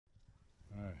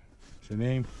the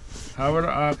name. Howard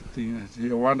acting.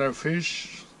 You want a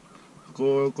fish?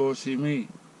 Go see me.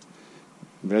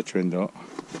 Veteran though.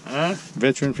 Huh?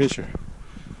 Veteran fisher.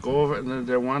 Go and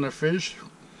they want a fish?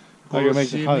 How you Go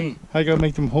see me. how you gotta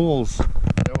make them holes?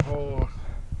 The whole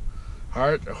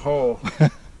heart hole.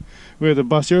 We had to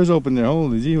bust yours open there,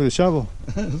 holy gee, with a shovel.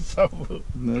 So,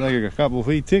 Like a couple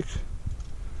feet thick.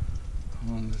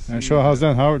 And show how's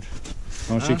done, Howard.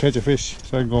 I want you to catch a fish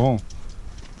so I can go home.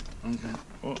 okay.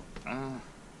 Oh,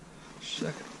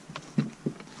 second.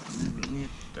 Need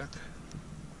duck.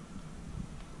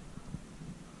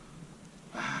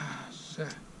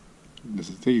 Second.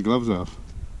 Just take your gloves off.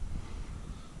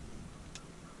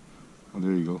 Oh,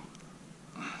 there you go.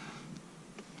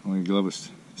 Only glove is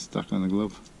stuck on the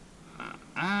glove.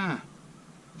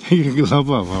 Take your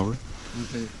glove off, Howard.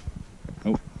 Okay.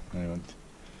 Oh, I want.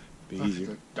 Be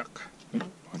easier. Duck.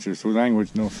 Watch your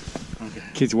language, no. Okay.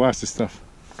 Kids wash the stuff.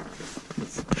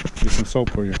 Let's get some soap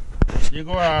for you. You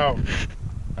go out.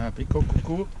 Pico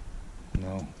cuckoo.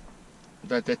 No.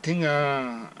 That the thing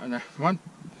next month?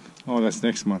 Oh, that's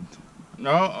next month.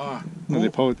 No. No,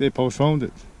 they postponed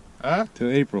it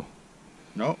till April.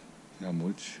 No. How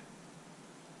much?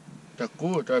 The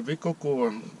good, the big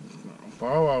cuckoo.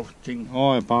 Power thing.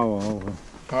 Oh, a power. Oh.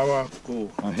 Power cuckoo.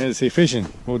 I had to say fishing.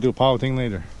 We'll do power thing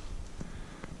later.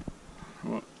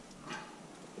 What?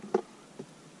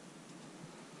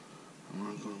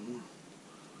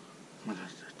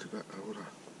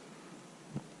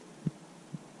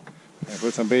 I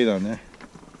put some bait on there.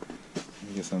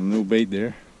 Get some new bait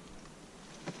there.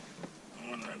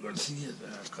 I'm not gonna see it.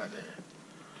 Cut it.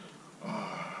 Oh,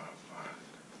 fuck.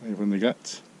 Right from the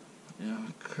guts. Yeah,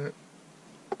 cut.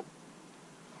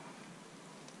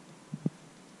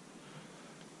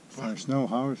 Fire snow,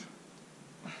 Howard.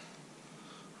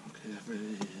 Okay,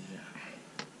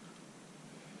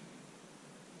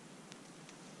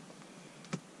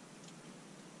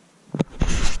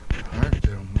 I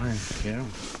don't mind camp.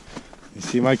 You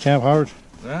see my camp, Howard?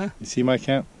 Huh? You see my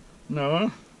camp?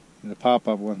 No. The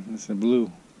pop-up one. It's in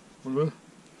blue. Blue.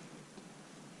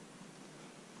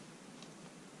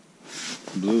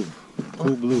 Blue.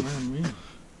 Cool blue. Me.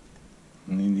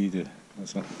 And you need to.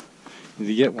 That's one. You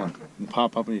need to get one. And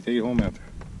pop up and you take it home after.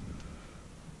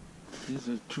 These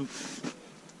are two.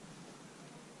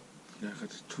 Yeah, I got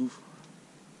the two.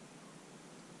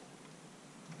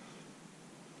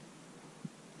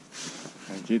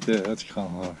 And get the. That's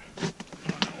called Howard.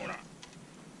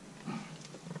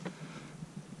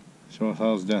 Show us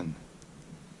how it's done.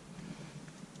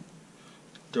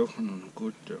 Don't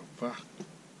good fuck.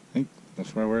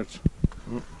 That's my words.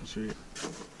 See.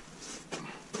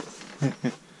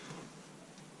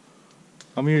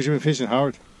 How many years have you been fishing,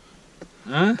 Howard?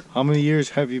 Huh? How many years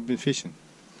have you been fishing?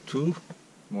 2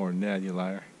 More than that, you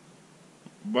liar.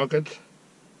 buckets.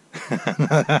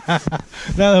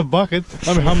 Not a bucket.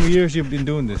 I mean, how many years you've been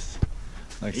doing this?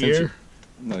 Like Year?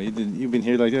 No, you didn't. You've been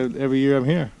here like every year I'm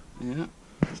here. Yeah.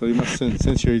 So you must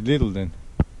since you're little then.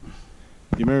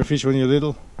 You remember fishing when you were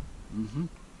little? Mhm.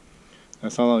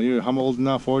 That's how long you're. How old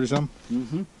now? 40 something.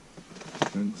 Mhm.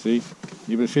 And see,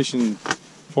 you've been fishing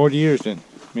 40 years then,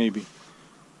 maybe.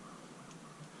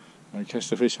 I catch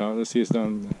the fish out. Let's see it's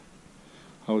done.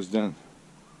 How it's done.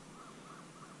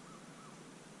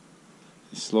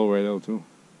 It's slow right out too.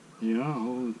 Yeah.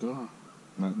 Oh God.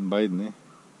 Not biting, eh?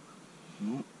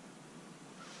 No.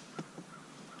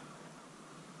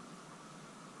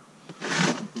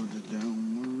 Put it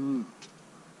down.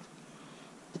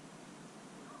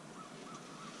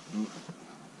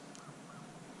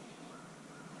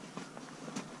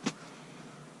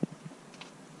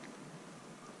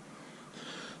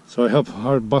 So I helped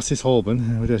hard bust his hole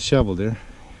open with that shovel there.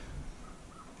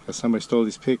 Because somebody stole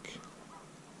his pick.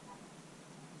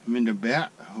 I'm in the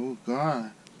back. Oh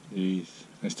God. Jeez.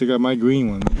 I still got my green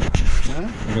one.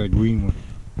 Huh? I got a green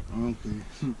one.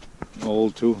 Okay.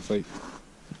 Old too. It's like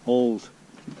old.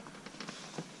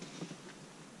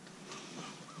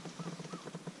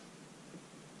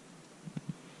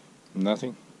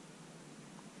 Nothing.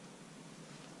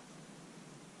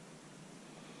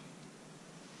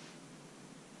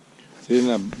 See,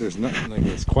 there's nothing like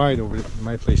it's quiet over in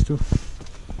my place too.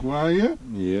 Quiet?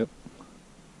 Yep.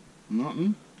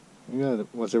 Nothing. Yeah,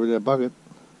 what's over that bucket?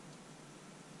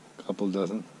 Couple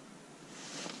dozen.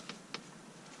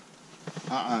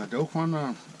 Don't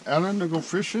want Ellen to go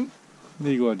fishing?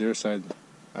 They go on their side.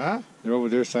 Huh? They're over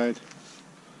their side.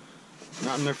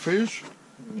 Not in the fish?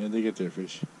 Yeah, they get their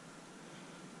fish.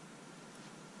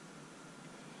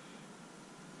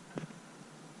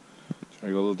 Try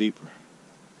to go a little deeper.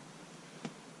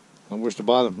 Oh, where's the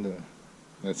bottom?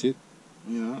 That's it?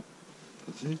 Yeah.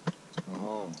 That's it.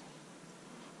 Oh.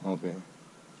 Okay.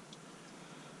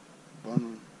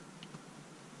 Bun.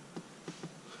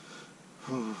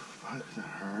 Oh, that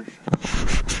hurt.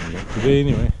 Today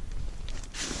anyway.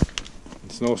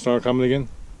 The snow start coming again.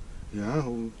 Yeah,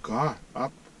 oh God,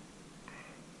 up.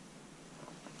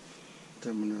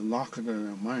 Then when they lock it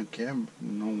in my camp,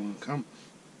 no one come.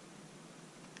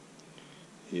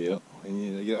 Yeah. I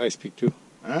need to get an ice pick too.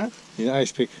 Huh? Need an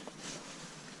ice pick.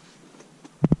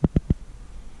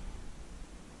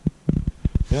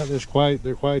 Yeah,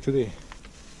 they're quiet today.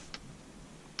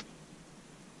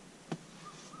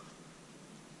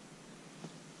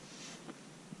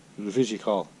 The fishy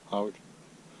call, Howard.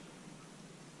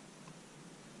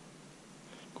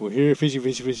 Go here, fishy,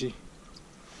 fishy, fishy.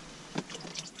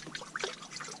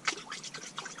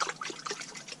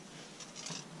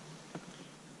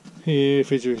 Here,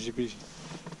 fishy, fishy, fishy.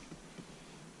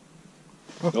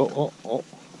 Oh.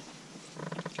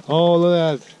 Oh, look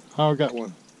at that. Howard got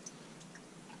one.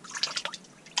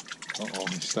 Uh-oh,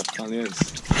 he's stuck on the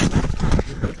ice.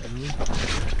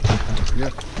 Yeah.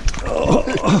 Oh.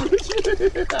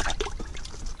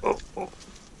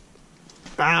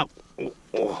 Ow.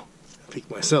 Oh. I picked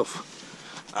myself.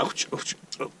 Ouch. Oh,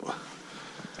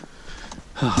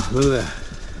 look at that.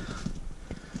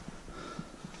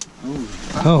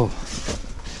 Oh.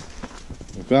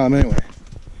 I got him anyway.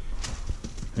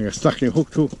 I got stuck in a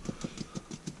hook too.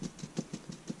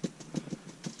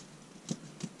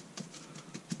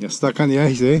 You're stuck on the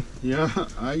ice, eh? Yeah,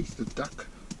 ice the duck.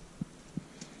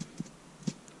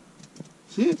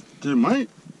 See, they might.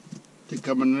 They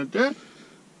coming in there.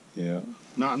 Yeah.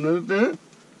 Not in there.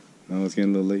 Now it's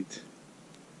getting a little late.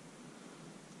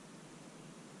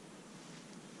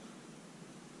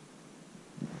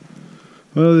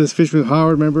 Well, this fish with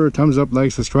Howard. Remember, thumbs up,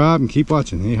 like, subscribe, and keep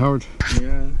watching. Hey, Howard.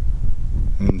 Yeah.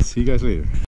 And see you guys later.